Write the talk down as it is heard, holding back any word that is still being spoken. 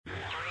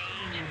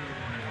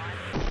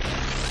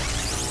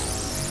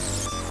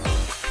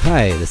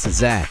Hi, this is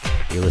Zach.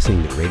 You're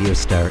listening to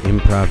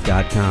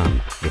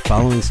RadiostarImprov.com. The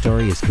following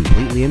story is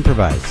completely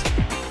improvised.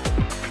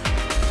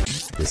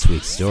 This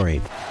week's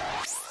story: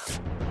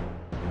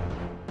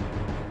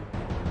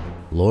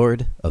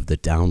 Lord of the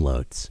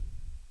Downloads.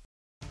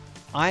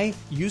 I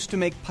used to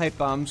make pipe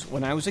bombs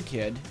when I was a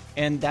kid,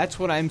 and that's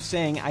what I'm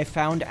saying I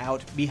found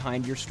out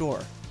behind your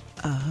store.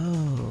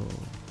 Oh.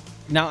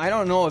 Now, I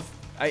don't know if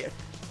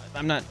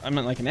I'm not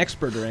like an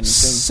expert or anything.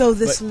 So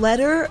this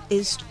letter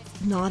is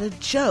not a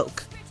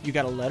joke. You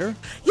got a letter?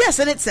 Yes,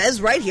 and it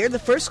says right here, the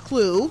first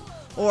clue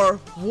or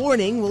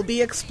warning will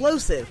be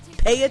explosive.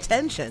 Pay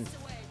attention.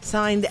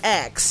 Signed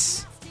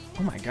X.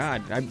 Oh my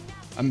God,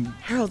 I'm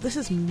Harold, this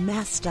is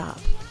messed up.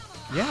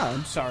 Yeah,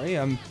 I'm sorry.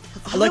 I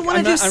want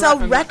to do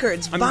sell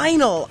records,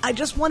 vinyl. I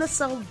just want to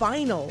sell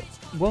vinyl.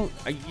 Well,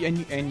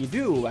 and you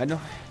do. I know.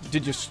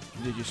 Did you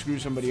screw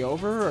somebody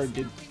over, or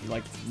did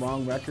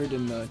wrong record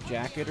in the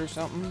jacket or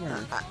something?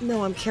 Or?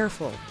 No, I'm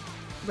careful.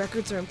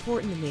 Records are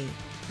important to me.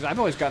 Because I've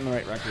always gotten the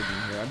right record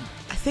in here.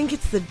 I think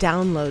it's the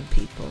download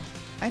people.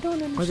 I don't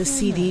understand. Or the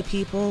CD that.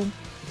 people.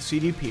 The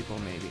CD people,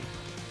 maybe.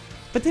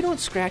 But they don't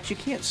scratch. You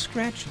can't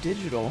scratch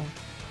digital.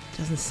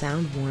 Doesn't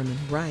sound warm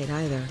and right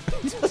either.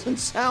 It doesn't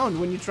sound.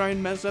 When you try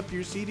and mess up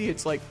your CD,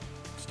 it's like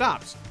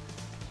stops.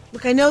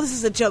 Look, I know this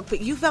is a joke,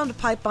 but you found a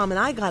pipe bomb and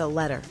I got a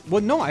letter.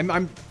 Well, no,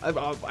 I'm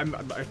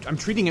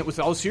treating it with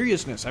all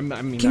seriousness.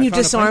 Can you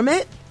disarm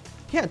it?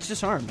 Yeah, it's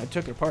disarmed. I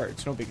took it apart.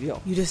 It's no big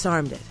deal. You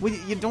disarmed it. Well,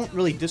 you don't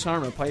really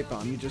disarm a pipe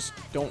bomb. You just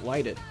don't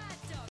light it.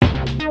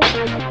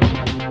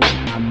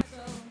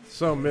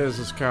 So,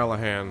 Mrs.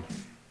 Callahan,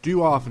 do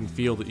you often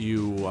feel that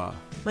you,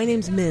 My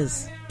name's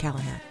Ms.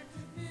 Callahan.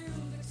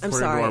 I'm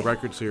sorry. According to our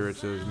records here, it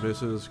says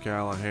Mrs.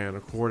 Callahan,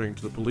 according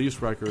to the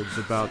police records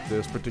about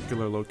this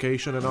particular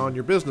location and on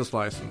your business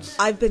license.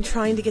 I've been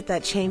trying to get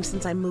that changed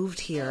since I moved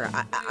here.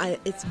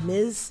 It's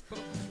Ms.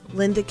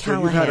 Linda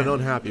Callahan. So you've had an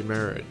unhappy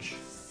marriage.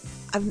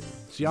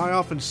 See, I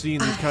often see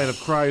these kind of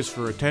cries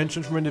for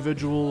attention from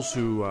individuals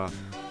who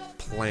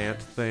plant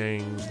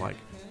things like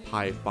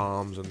pipe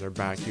bombs in their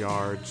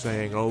backyard,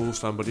 saying, "Oh,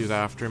 somebody's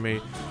after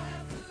me."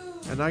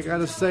 And I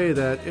gotta say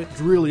that it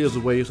really is a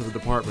waste of the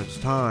department's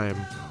time,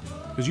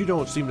 because you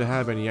don't seem to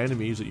have any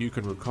enemies that you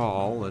can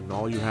recall, and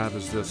all you have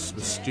is this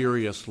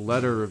mysterious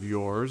letter of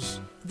yours.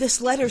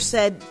 This letter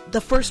said,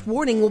 the first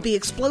warning will be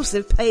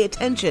explosive, pay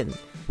attention.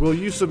 Will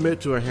you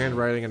submit to a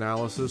handwriting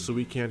analysis so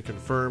we can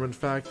confirm, in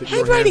fact, that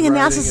handwriting your handwriting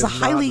analysis is a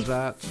highly not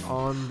that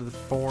on the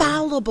form?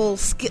 Fallible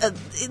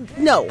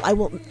no, I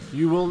won't.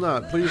 You will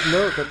not. Please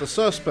note that the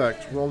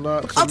suspect will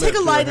not submit I'll take a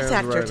to lie detector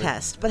handwriting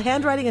test, but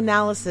handwriting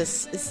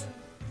analysis is...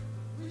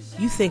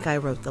 You think I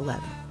wrote the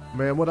letter.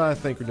 Man, what I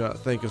think or not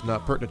think is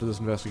not pertinent to this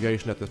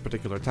investigation at this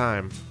particular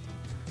time.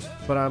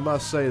 But I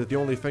must say that the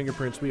only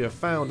fingerprints we have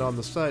found on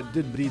the site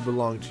did indeed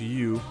belong to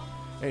you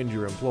and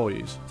your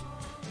employees.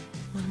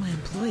 One of my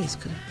employees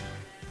could have...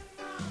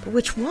 But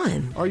which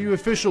one? Are you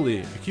officially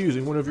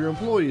accusing one of your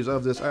employees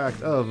of this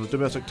act of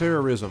domestic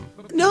terrorism?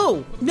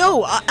 No,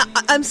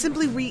 I'm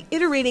simply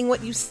reiterating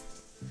what you...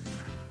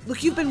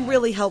 Look, you've been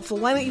really helpful.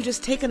 Why don't you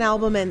just take an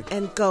album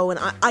and go, and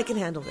I can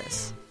handle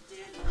this.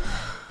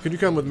 Could you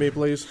come with me,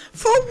 please?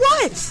 For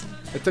what?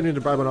 Attending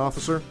to bribe an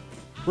officer.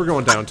 We're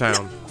going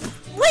downtown.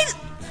 Wait!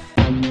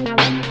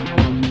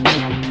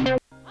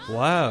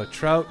 Wow,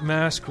 Trout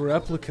Mask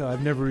replica.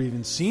 I've never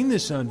even seen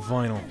this on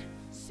vinyl.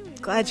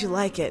 Glad you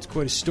like it. It's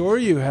quite a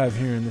story you have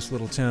here in this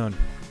little town.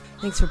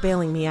 Thanks for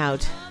bailing me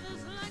out.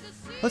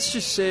 Let's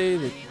just say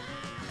that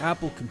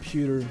Apple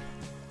Computer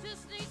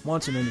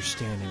wants an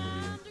understanding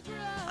with you.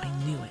 I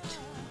knew it.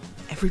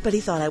 Everybody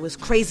thought I was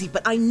crazy,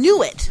 but I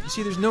knew it! You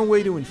see, there's no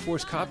way to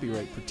enforce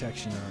copyright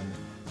protection on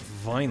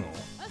vinyl.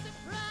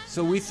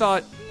 So we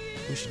thought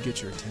we should get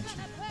your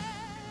attention.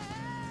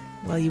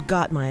 Well, you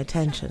got my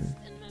attention.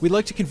 We'd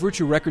like to convert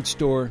your record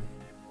store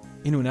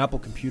into an Apple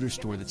Computer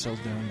store that sells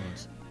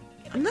downloads.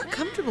 I'm not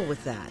comfortable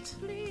with that.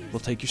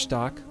 We'll take your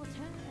stock.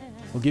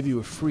 We'll give you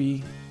a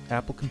free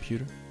Apple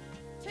Computer.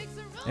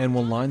 And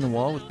we'll line the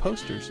wall with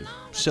posters of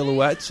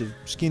silhouettes of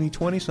skinny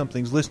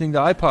 20-somethings listening to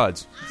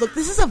iPods. Look,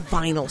 this is a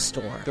vinyl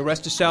store. The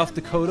rest of South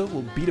Dakota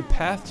will beat a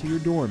path to your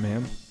door,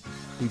 ma'am.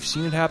 We've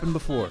seen it happen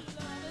before.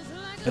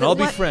 And I'll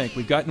be frank,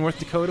 we've got North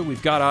Dakota,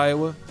 we've got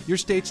Iowa. Your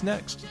state's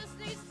next.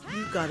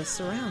 You've got us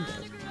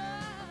surrounded.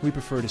 We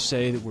prefer to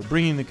say that we're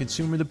bringing the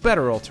consumer the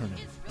better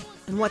alternative.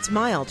 And what's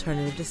my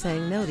alternative to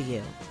saying no to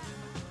you?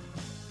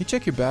 You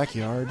check your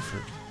backyard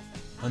for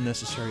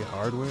unnecessary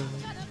hardware?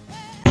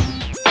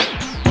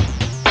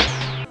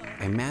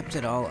 I mapped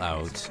it all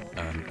out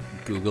on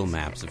Google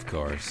Maps, of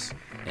course,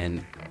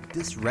 and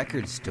this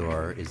record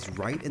store is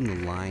right in the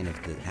line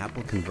of the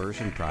Apple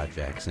conversion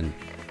projects, and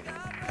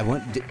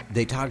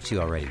they talked to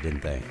you already,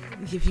 didn't they?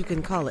 If you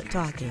can call it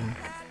talking.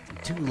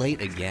 Too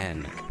late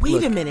again.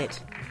 Wait a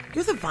minute.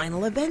 You're the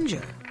Vinyl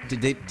Avenger.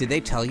 Did they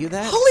tell you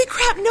that? Holy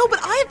crap, no, but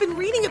I have been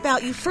reading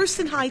about you first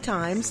in High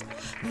Times,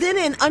 then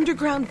in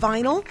Underground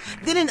Vinyl,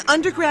 then in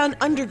Underground,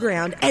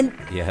 and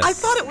yes, I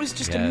thought it was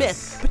just a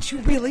myth, but you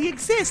really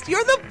exist.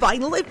 You're the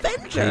Vinyl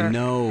Avenger.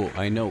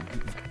 I know.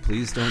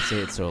 Please don't say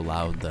it so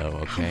loud, though,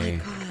 okay?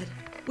 Oh, my God.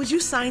 Would you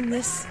sign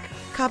this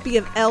copy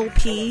of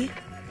LP?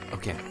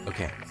 Okay.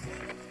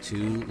 To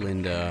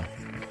Linda,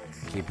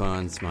 keep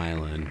on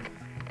smiling,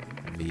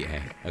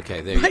 VA.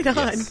 Okay, there Right you on.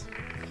 Yes.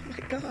 Oh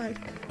my God.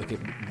 Okay,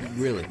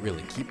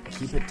 really,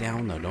 keep it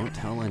down, though. Don't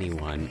tell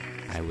anyone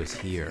I was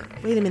here.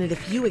 Wait a minute.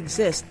 If you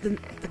exist, then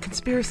the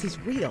conspiracy's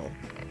real.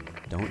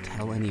 Don't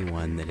tell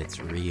anyone that it's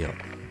real.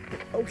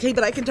 Okay,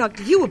 but I can talk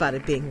to you about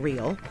it being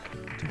real.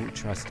 Don't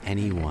trust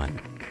anyone.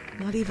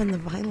 Not even the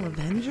Vinyl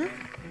Avenger?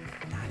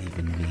 Not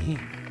even me.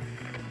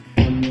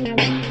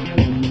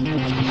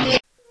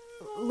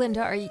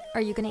 Linda, are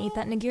you going to eat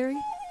that nigiri?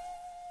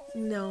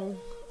 No.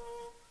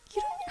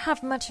 You don't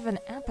have much of an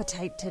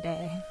appetite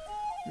today.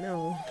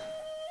 No.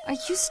 Are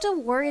you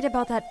still worried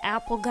about that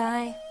Apple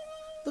guy?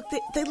 Look,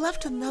 they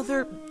left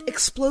another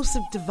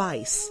explosive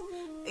device.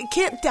 It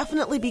can't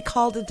definitely be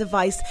called a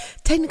device.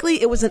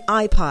 Technically, it was an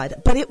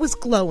iPod, but it was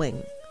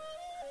glowing.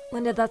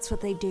 Linda, that's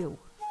what they do.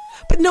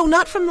 But no,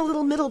 not from the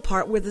little middle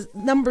part where the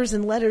numbers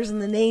and letters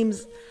and the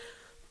names...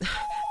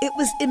 It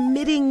was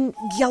emitting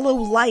yellow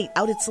light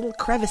out its little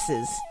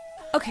crevices.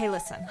 Okay,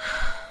 listen.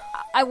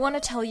 I want to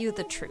tell you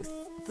the truth.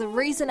 The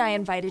reason I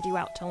invited you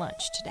out to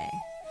lunch today.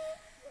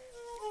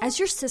 As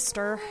your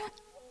sister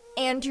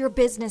and your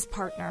business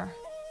partner...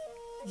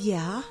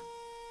 Yeah?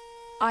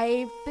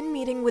 I've been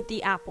meeting with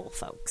the Apple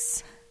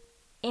folks,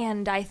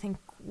 and I think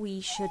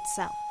we should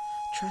sell.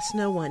 Trust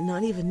no one,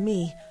 not even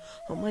me.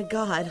 Oh my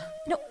God.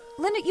 No,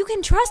 Linda, you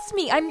can trust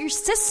me. I'm your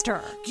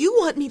sister. You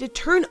want me to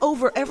turn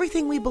over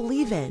everything we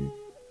believe in?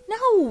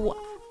 No,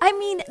 I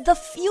mean, the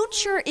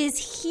future is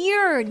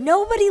here.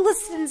 Nobody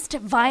listens to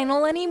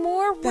vinyl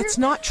anymore. That's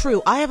not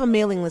true. I have a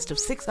mailing list of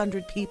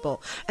 600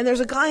 people, and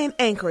there's a guy in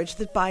Anchorage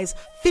that buys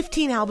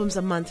 15 albums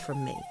a month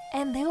from me.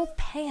 And they'll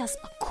pay us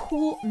a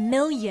cool $1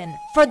 million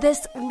for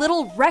this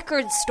little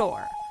record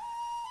store.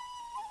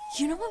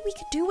 You know what we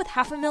could do with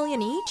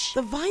 $500,000 each?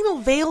 The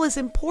vinyl veil is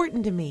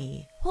important to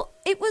me. Well,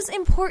 it was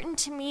important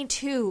to me,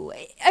 too.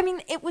 I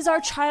mean, it was our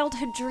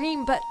childhood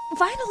dream, but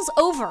vinyl's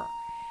over.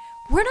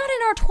 We're not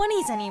in our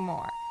 20s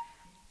anymore.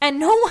 And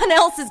no one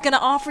else is going to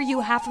offer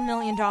you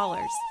 $500,000.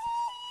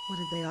 What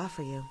did they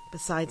offer you,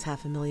 besides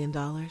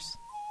 $500,000?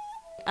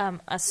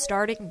 A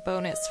starting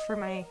bonus for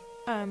my,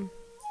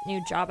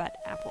 new job at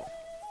Apple.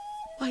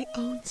 My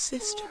own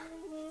sister.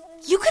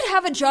 You could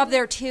have a job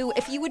there, too,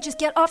 if you would just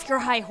get off your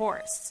high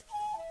horse.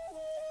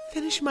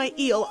 Finish my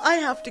eel. I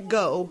have to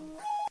go.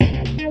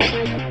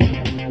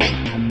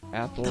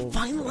 Apple. The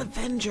Vinyl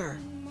Avenger.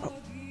 Oh,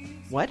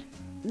 what?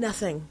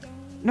 Nothing.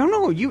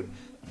 No, you...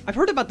 I've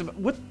heard about the...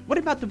 What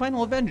about the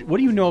Vinyl Avenger? What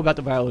do you know about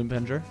the Vinyl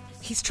Avenger?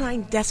 He's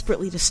trying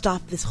desperately to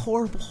stop this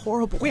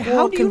horrible Wait,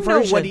 how do you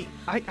conversion. know what he...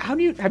 How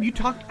do you... Have you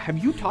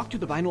talked to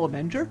the Vinyl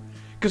Avenger?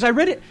 Because I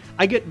read it.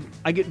 I get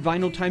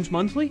Vinyl Times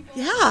Monthly.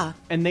 Yeah.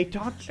 And they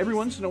talk every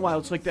once in a while.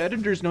 It's like the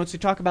editor's notes. They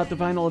talk about the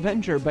Vinyl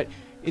Avenger, but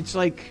it's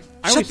like...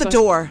 Shut the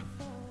door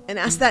and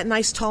ask that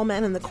nice tall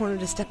man in the corner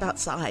to step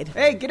outside.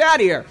 Hey, get out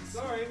of here!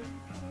 Sorry.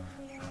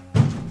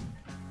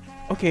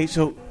 Okay,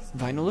 so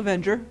Vinyl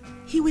Avenger.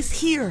 He was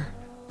here.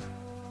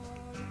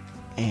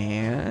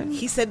 And?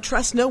 He said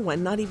trust no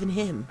one, not even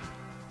him.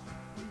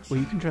 Well,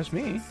 you can trust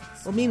me.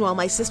 Well, meanwhile,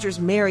 my sister's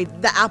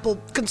married the Apple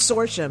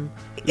Consortium.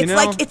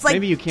 It's like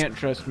maybe you can't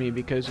trust me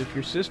because if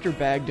your sister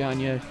bagged on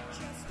you,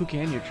 who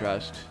can you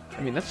trust?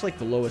 I mean, that's like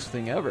the lowest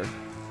thing ever.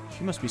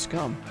 She must be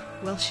scum.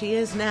 Well, she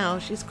is now.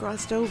 She's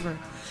crossed over.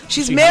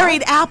 She's She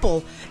married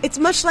Apple. It's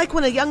much like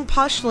when a young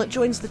postulant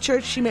joins the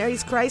church, she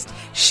marries Christ.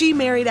 She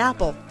married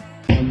Apple.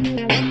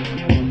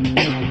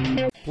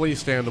 Please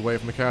stand away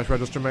from the cash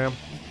register, ma'am.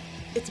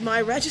 It's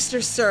my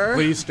register, sir.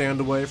 Please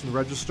stand away from the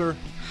register.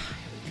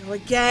 Go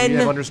again. We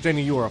have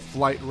understanding you are a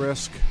flight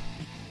risk.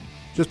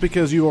 Just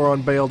because you are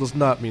on bail does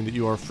not mean that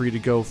you are free to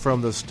go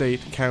from the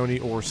state, county,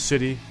 or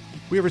city.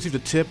 We have received a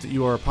tip that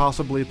you are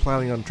possibly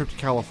planning on a trip to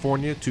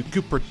California, to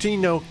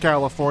Cupertino,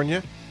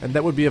 California, and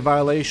that would be a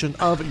violation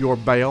of your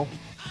bail.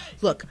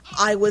 Look,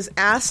 I was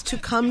asked to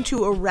come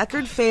to a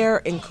record fair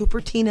in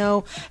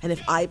Cupertino, and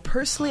if I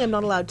personally am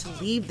not allowed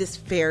to leave this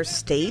fair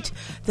state,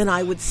 then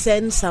I would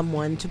send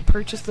someone to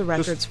purchase the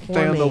records Just for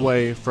stand me.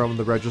 away from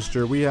the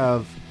register. We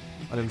have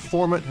an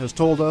informant has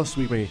told us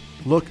we may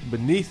look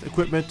beneath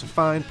equipment to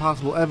find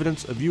possible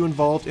evidence of you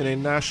involved in a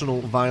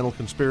national vinyl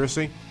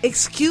conspiracy.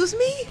 Excuse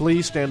me?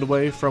 Please stand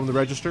away from the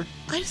register.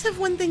 I just have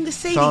one thing to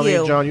say Tommy to you.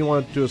 and John, you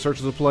want to do a search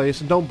of the place,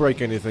 and don't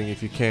break anything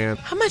if you can.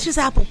 How much is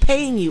Apple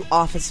paying you,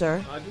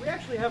 officer? Do we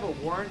actually have a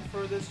warrant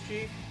for this,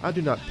 Chief? I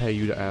do not pay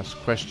you to ask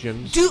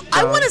questions. I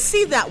John. want to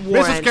see that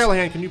warrant. Mrs.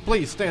 Callahan, can you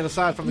please stand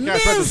aside from the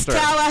cash Ms. register?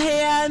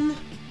 Callahan!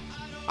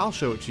 I'll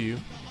show it to you.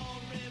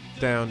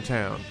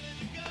 Downtown.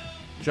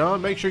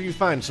 John, make sure you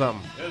find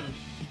something.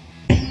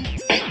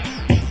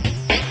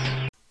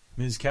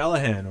 Ms.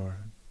 Callahan, or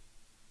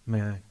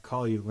may I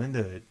call you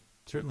Linda? It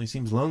certainly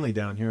seems lonely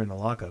down here in the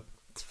lockup.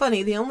 It's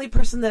funny, the only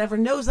person that ever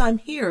knows I'm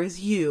here is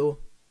you.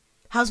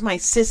 How's my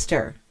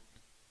sister?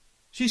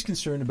 She's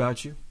concerned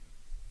about you.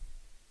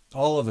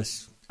 All of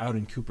us out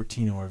in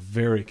Cupertino are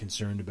very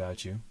concerned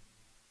about you.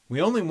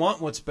 We only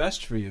want what's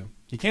best for you.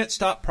 You can't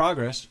stop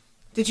progress.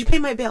 Did you pay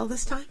my bail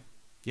this time?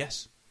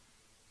 Yes.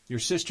 Your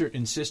sister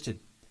insisted.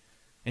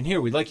 And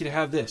here, we'd like you to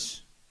have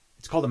this.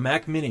 It's called a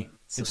Mac Mini.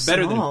 So It's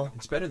better small.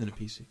 than a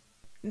PC.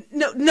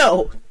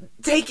 No.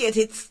 Take it.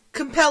 It's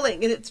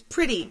compelling and it's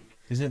pretty.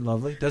 Isn't it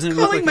lovely? Doesn't it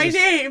look Calling like my it was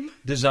name.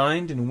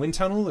 designed in a wind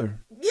tunnel, or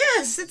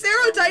Yes, it's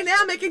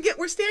aerodynamic, and yet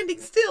we're standing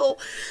still.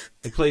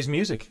 it plays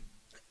music?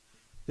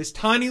 This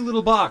tiny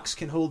little box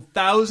can hold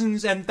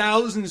thousands and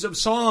thousands of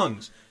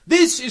songs.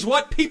 This is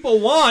what people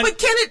want. But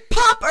can it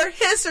pop or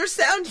hiss or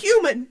sound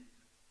human?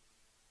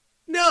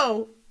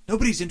 No.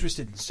 Nobody's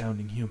interested in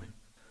sounding human.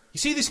 You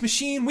see this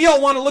machine? We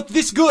all want to look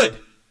this good.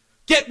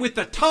 Get with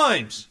the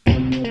times.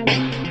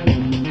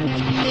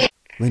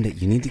 Linda,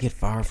 you need to get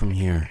far from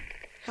here.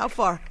 How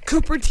far?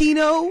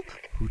 Cupertino?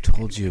 Who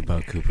told you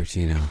about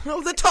Cupertino?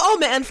 Oh, the tall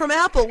man from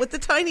Apple with the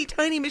tiny,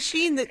 tiny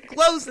machine that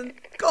glows and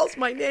calls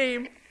my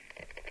name.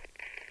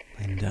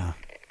 Linda,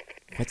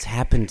 what's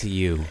happened to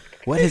you?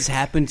 What has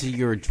happened to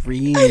your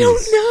dreams? I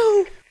don't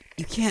know.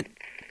 You can't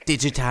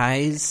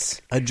digitize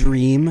a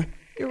dream.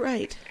 You're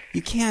right.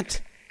 You can't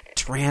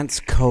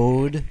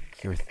transcode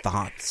your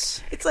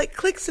thoughts. It's like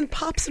clicks and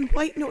pops and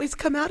white noise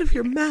come out of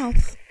your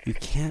mouth. You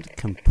can't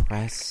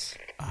compress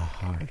a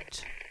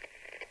heart.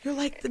 You're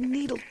like the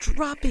needle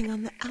dropping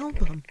on the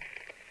album.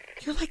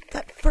 You're like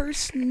that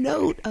first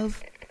note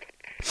of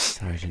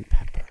Sergeant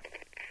Pepper.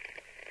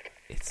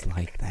 It's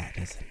like that,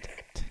 isn't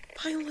it?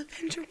 Final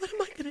Avenger. What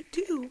am I going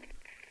to do?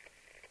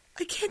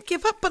 I can't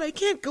give up, but I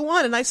can't go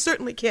on, and I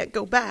certainly can't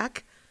go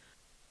back.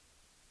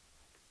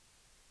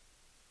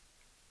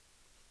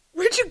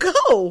 Where'd you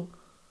go?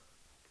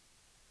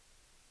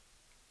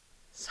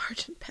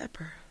 Sergeant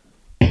Pepper.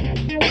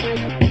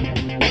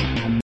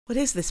 What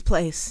is this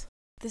place?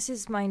 This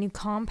is my new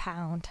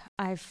compound.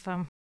 I've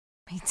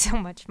made so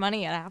much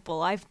money at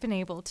Apple. I've been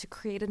able to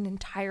create an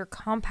entire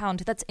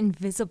compound that's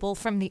invisible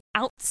from the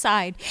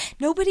outside.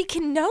 Nobody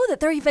can know that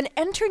they're even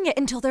entering it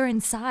until they're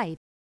inside.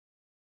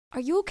 Are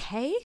you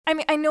okay? I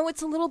mean, I know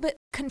it's a little bit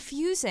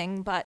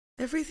confusing, but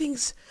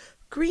Everything's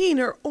green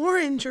or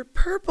orange or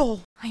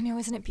purple I know,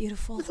 isn't it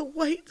beautiful? with a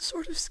white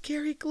sort of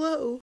scary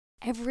glow.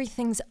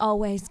 Everything's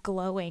always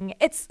glowing.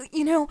 It's, I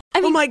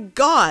Oh mean, my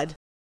God.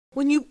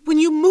 When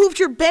you moved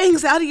your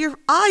bangs out of your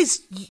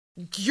eyes,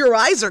 your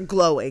eyes are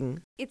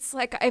glowing. it's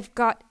like I've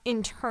got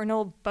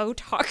internal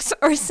Botox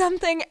or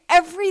something.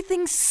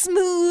 Everything's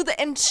smooth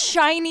and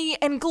shiny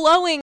and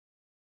glowing.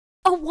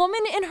 A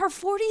woman in her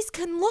 40s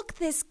can look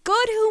this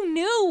good. Who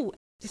knew?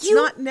 It's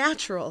not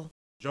natural.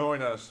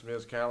 Join us,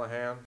 Ms.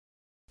 Callahan.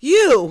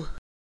 You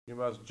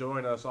must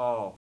join us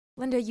all.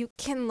 Linda, you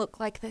can look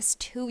like this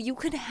too. You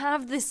can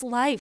have this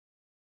life.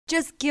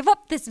 Just give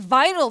up this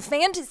vinyl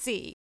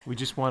fantasy. We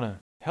just want to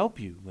help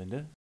you,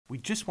 Linda. We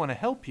just want to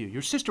help you.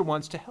 Your sister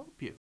wants to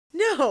help you.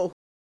 No,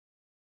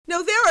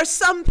 there are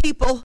some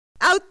people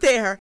out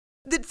there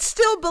that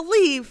still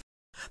believe,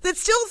 that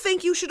still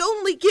think you should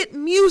only get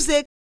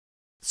music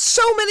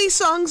so many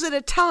songs at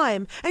a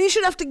time, and you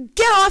should have to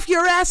get off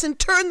your ass and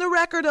turn the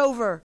record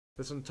over.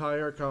 This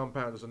entire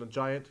compound is in a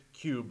giant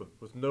cube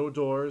with no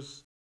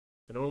doors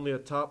and only a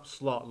top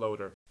slot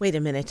loader. Wait a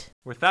minute.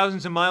 We're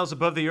thousands of miles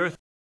above the earth.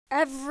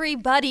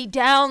 Everybody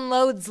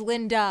downloads,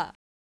 Linda.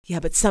 Yeah,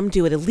 but some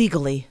do it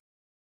illegally.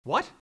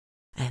 What?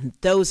 And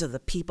those are the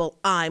people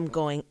I'm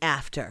going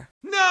after.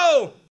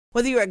 No!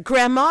 Whether you're a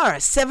grandma or a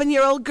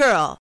 7-year-old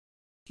girl,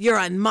 you're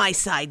on my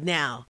side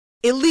now.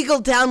 Illegal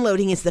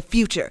downloading is the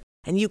future,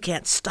 and you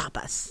can't stop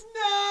us.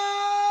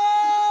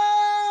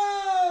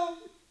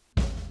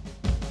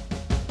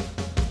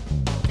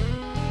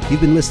 You've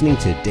been listening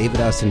to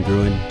David Austin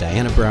Gruen,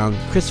 Diana Brown,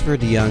 Christopher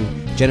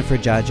DeYoung, Jennifer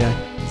Jaja,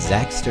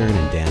 Zach Stern,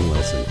 and Dan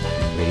Wilson.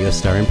 Radio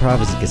Star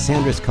Improv is a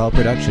Cassandra's Call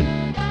production.